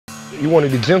You want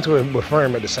to be gentle but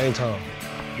firm at the same time.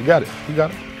 You got it. You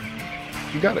got it.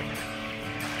 You got it.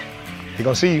 He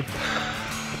gonna see you.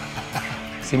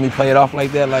 See me play it off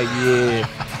like that? Like, yeah.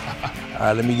 All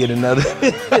right, let me get another.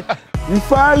 You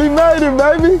finally made it,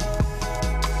 baby.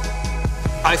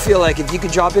 I feel like if you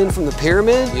could drop in from the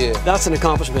pyramid, yeah, that's an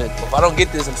accomplishment. If I don't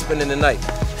get this, I'm spending the night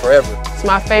forever. It's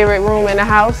my favorite room in the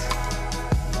house.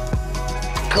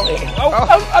 Come on.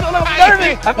 I don't know, I'm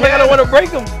nervous. I feel like I don't want to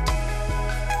break them.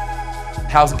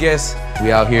 Houseguest,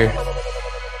 we out here.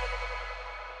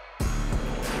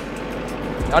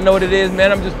 I know what it is,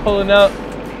 man. I'm just pulling up.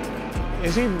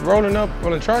 Is he rolling up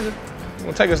on the tractor? It's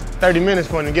gonna take us 30 minutes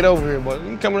for him to get over here, but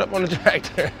he's coming up on the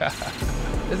tractor.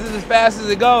 This is as fast as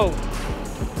it goes.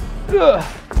 Ugh.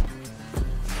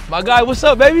 My guy, what's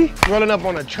up, baby? Rolling up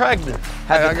on a tractor.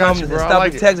 Had to come and stop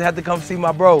in Texas. Had to come see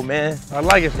my bro, man. I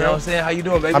like it, You know what I'm saying? How you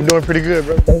doing, baby? I'm doing pretty good,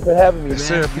 bro. Thanks for having me, man. Yes,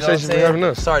 sir. Appreciate you for having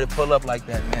us. Sorry to pull up like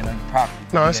that, man, on your property.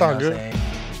 No, it's all good.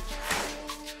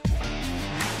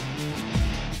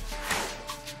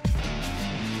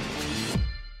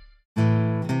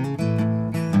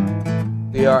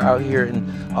 We are out here in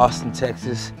Austin,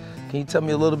 Texas. Can you tell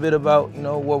me a little bit about, you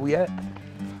know, where we at?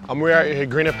 We're out here at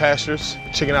Greener Pastures,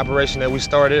 chicken operation that we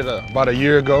started about a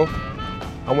year ago.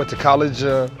 I went to college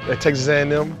at Texas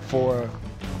A&M for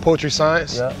poultry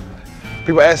science. Yeah.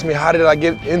 People ask me, how did I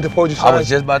get into poultry science? I was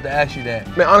just about to ask you that.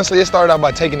 Man, honestly, it started out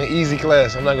by taking an easy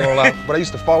class, I'm not gonna lie. But I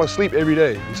used to fall asleep every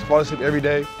day.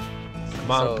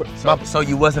 So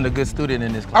you wasn't a good student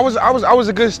in this class? I was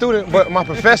a good student, but my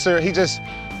professor,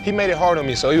 he made it hard on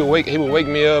me. So he would wake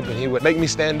me up and he would make me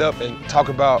stand up and talk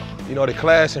about, you know, the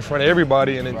class in front of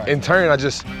everybody. And in turn, I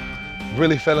just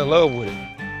really fell in love with it.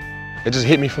 It just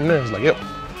hit me from there. It was like, yep,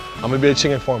 I'm gonna be a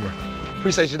chicken farmer.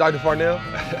 Appreciate you, Dr. Farnell.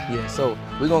 Yeah, so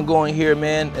we're gonna go in here,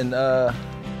 man, and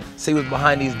see what's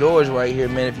behind these doors right here,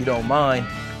 man, if you don't mind.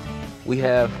 We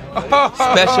have a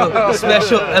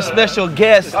special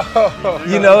guest,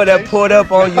 you know, that pulled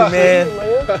up on you, man.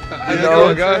 You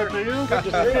know,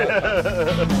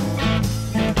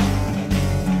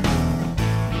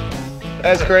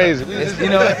 That's crazy. You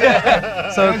know,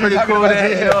 so it's pretty cool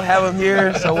to, you know, have him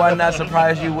here. So why not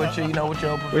surprise you with your, you know, with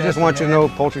your own profession? We just want you to know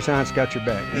Poultry Science got your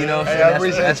back. You know what I'm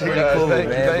saying? That's pretty cool,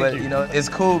 man. But you know, it's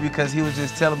cool because he was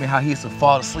just telling me how he used to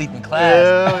fall asleep in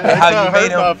class, and how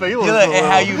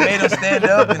you made him stand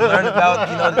up and learn about,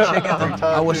 you know, the chickens.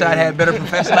 I wish I'd had better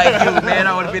professors like you, man.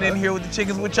 I would have been in here with the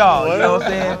chickens with y'all. You know what I'm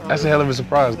saying? That's a hell of a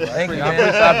surprise. Thank you,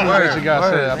 man. I appreciate you guys.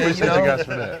 I appreciate you guys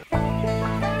for that.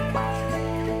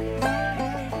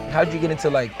 How'd you get into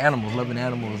like animals, loving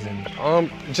animals? And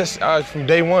just from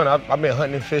day one, I've been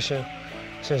hunting and fishing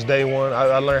since day one.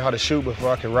 I learned how to shoot before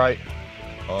I could write.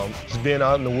 Just being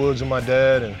out in the woods with my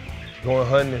dad and going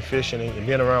hunting and fishing and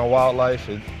being around wildlife,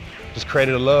 it just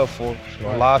created a love for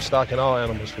livestock and all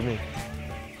animals for me.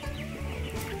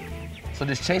 So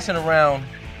does chasing around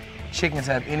chickens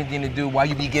have anything to do why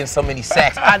you be getting so many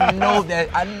sacks? I know that.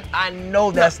 I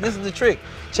know this is the trick.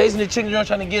 Chasing the chickens, you're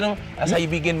trying to get them. That's how you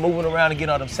be moving around and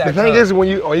getting all them sacks. The thing is, when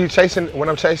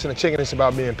I'm chasing a chicken, it's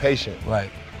about being patient.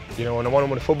 Right. You know, when I want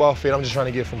them on the football field, I'm just trying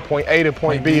to get from point A to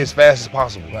point B as fast as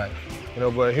possible. Right. You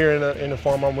know, but here in the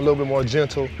farm, I'm a little bit more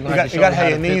gentle. You got to have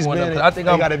your knees bent. I think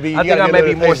I might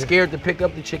be more scared to pick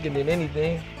up the chicken than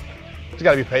anything. You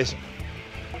got to be patient.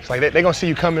 It's like they're gonna see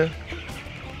you coming.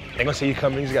 They're gonna see you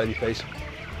coming. You just got to be patient.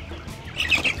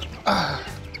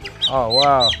 Oh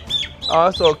wow. Oh,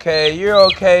 it's okay. You're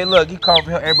okay. Look, you come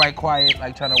from here, everybody quiet,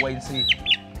 like trying to wait and see.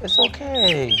 It's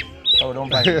okay. Oh, don't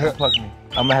bite me. Don't pluck me.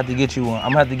 I'm gonna have to get you one.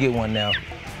 I'm gonna have to get one now.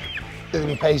 Just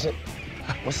be patient.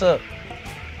 What's up?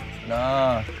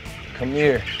 Nah. Come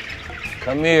here.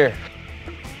 Come here.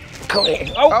 Come here.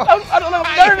 Oh, I don't know.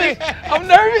 I'm nervous. I'm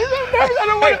nervous.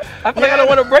 I feel like I don't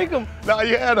want to break them. No,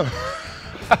 you had them.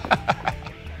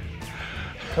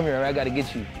 Come here. I gotta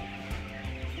get you.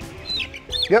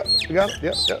 Yep, you got it.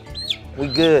 Yep. We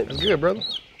good. That's good, brother.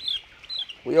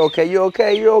 We okay, you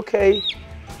okay, you're okay.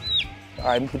 All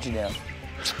right, let me put you down.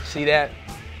 See that?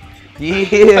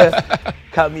 Yeah.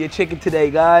 Caught me a chicken today,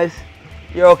 guys.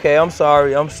 You're okay, I'm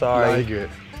sorry. No, you're good.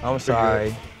 I'm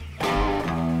sorry.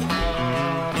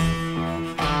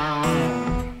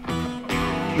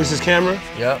 This is Cameron.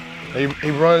 Yep.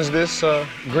 He runs this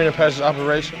Greener Pastures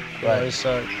operation. Right. He's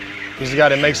the guy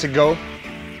that makes it go.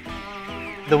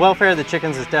 The welfare of the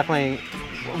chickens is definitely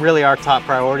really our top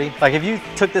priority. Like if you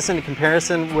took this into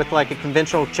comparison with like a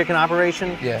conventional chicken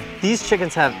operation, these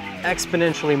chickens have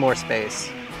exponentially more space.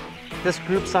 This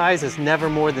group size is never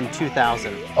more than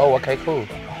 2,000. Oh, okay, cool.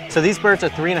 So these birds are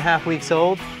 3.5 weeks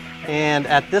old, and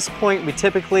at this point we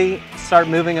typically start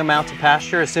moving them out to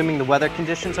pasture, assuming the weather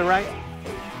conditions are right.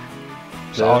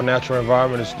 It's an all natural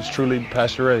environment. It's truly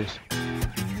pasture raised.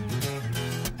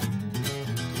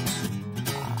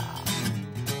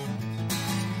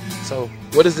 So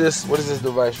what is this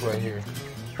device right here?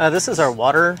 This is our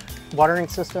watering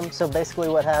system. So basically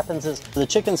what happens is the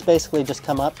chickens basically just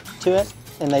come up to it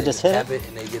and they just hit it.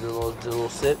 And they get the little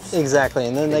sips. Exactly,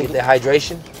 and then they get the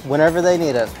hydration whenever they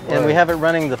need it. Right. And we have it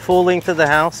running the full length of the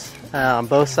house on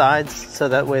both sides, so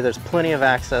that way there's plenty of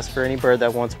access for any bird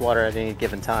that wants water at any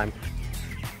given time.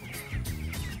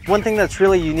 One thing that's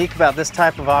really unique about this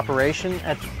type of operation,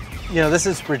 this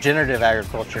is regenerative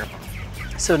agriculture.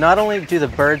 So not only do the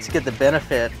birds get the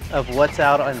benefit of what's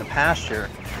out on the pasture,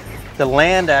 the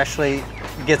land actually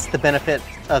gets the benefit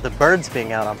of the birds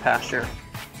being out on pasture.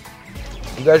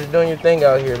 You guys are doing your thing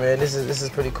out here, man. This is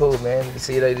pretty cool, man. You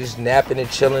see they just napping and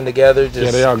chilling together. Just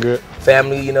yeah, they are good.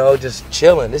 Family, just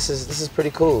chilling. This is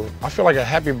pretty cool. I feel like a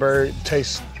happy bird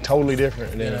tastes totally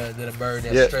different than a bird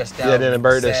that's stressed out. Yeah, than a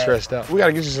bird that's stressed out. We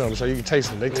gotta get you something so you can taste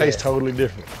them. They taste totally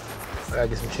different. I gotta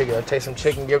get some chicken. I'll taste some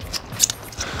chicken.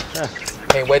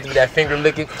 Can't wait to be that finger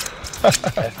licking.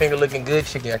 That finger licking good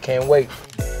chicken. I can't wait.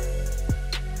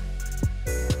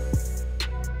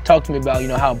 Talk to me about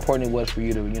how important it was for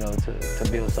you to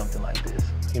to build something like this.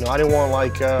 I didn't want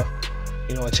like a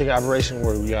chicken operation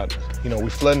where we got we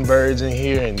flooding birds in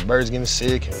here and birds getting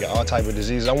sick and got all type of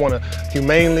diseases. I want a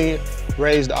humanely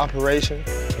raised operation.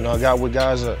 I got with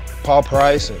guys Paul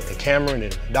Price and Cameron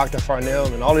and Dr.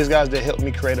 Farnell and all these guys that helped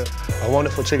me create a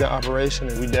wonderful chicken operation,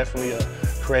 and we definitely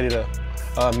created a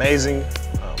amazing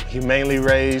humanely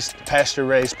raised,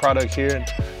 pasture-raised product here,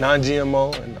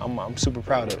 non-GMO, and I'm super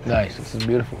proud of it. Nice, this is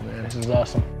beautiful, man. This is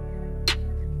awesome.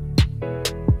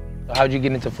 So how'd you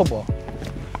get into football?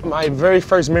 My very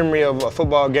first memory of a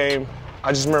football game,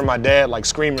 I just remember my dad like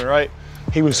screaming, right?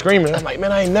 He was screaming. I'm like,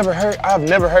 man, I've never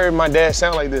heard my dad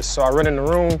sound like this. So I run in the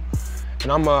room,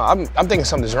 and I'm thinking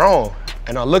something's wrong.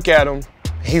 And I look at him,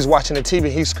 he's watching the TV,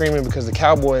 he's screaming because the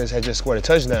Cowboys had just scored a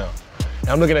touchdown. And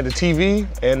I'm looking at the TV,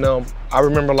 and I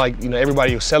remember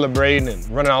everybody was celebrating and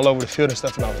running all over the field and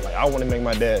stuff, and I was like, I want to make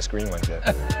my dad scream like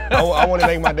that. I want to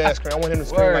make my dad scream. I want him to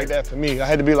scream like that for me. I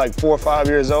had to be like 4 or 5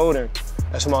 years old, and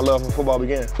that's when my love for football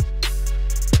began.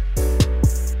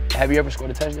 Have you ever scored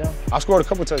a touchdown? I scored a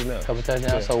couple touchdowns.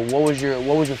 Yeah. So what was your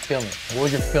feeling? What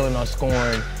was your feeling on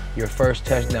scoring your first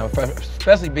touchdown,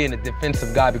 especially being a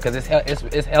defensive guy, because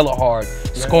it's hella hard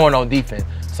scoring on defense.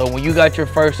 So when you got your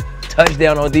first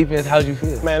touchdown on defense, how'd you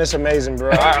feel? Man, it's amazing,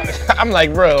 bro. I'm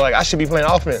like, bro, I should be playing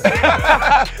offense.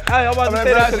 I'm about to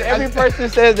say that, because every person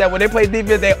says that when they play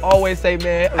defense, they always say,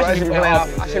 man, I should be playing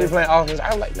offense. I should be playing offense.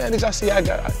 I'm like, man, did y'all see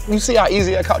you see how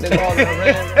easy I caught that ball and I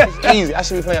ran? It's easy. I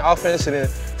should be playing offense, and then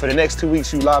for the next 2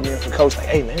 weeks, you lob me in for coach, like,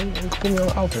 hey, man, put me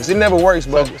on offense. It never works,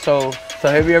 but. So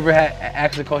have you ever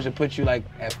asked the coach to put you like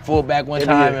at fullback one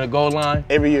time in a goal line?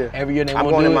 Every year. Every year they I'm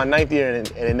won't going do in it? my 9th year, and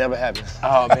it never happens.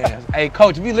 Oh, man. Hey,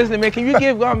 coach, if you listening, man, can you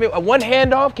give Garmin one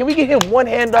handoff? Can we get him one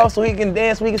handoff so he can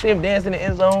dance? We can see him dance in the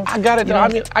end zone? I got it, though. I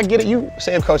mean, I get it. You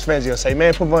say if Coach Fangio say,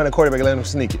 man, put one in the quarterback and let him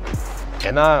sneak it.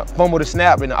 And I fumble the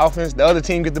snap in the offense, the other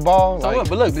team get the ball. So what?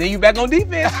 But look, then you back on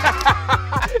defense.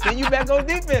 Then you back on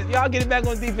defense. Y'all get it back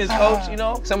on defense, coach,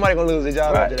 Somebody gonna lose their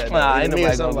job after that. Nah, ain't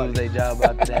nobody gonna lose their job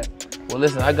after that. Well,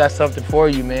 listen, I got something for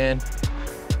you, man.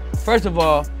 First of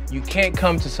all, you can't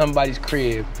come to somebody's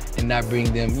crib and not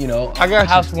bring them, a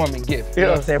housewarming gift. You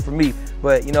know what I'm saying, for me.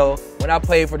 But, when I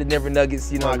played for the Denver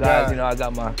Nuggets, guys, I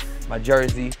got my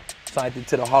jersey. Signed it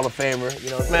to the Hall of Famer,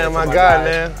 Man, my God,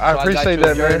 man. I appreciate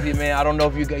that, jersey, man. I don't know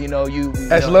if you got,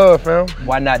 That's love, fam.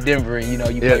 Why not Denver? And, you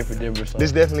play for Denver. So.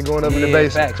 This definitely going up in the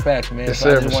basement. Facts, man. Yes, so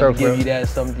I sir, just wanted to give you that,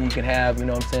 something you can have,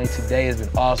 Today has been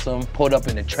awesome. Pulled up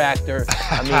in the tractor.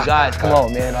 I mean, guys, come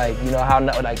on, man.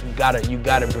 You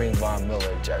gotta bring Von Miller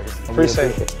a jersey.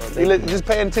 Appreciate it. Just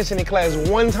paying attention in class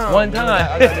one time. One time.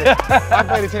 I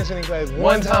paid attention in class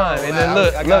one time. And then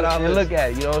look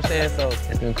at it, you know what I'm saying? So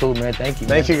it's been cool, man. Thank you.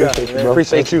 Thank you, guys.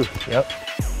 Appreciate you. Yep.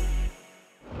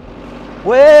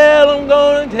 Well, I'm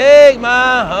gonna take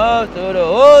my horse to the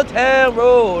old town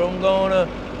road. I'm gonna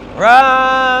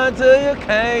ride till you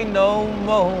can't no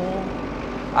more.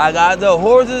 I got the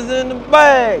horses in the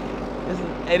back.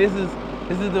 This is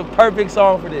the perfect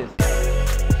song for this.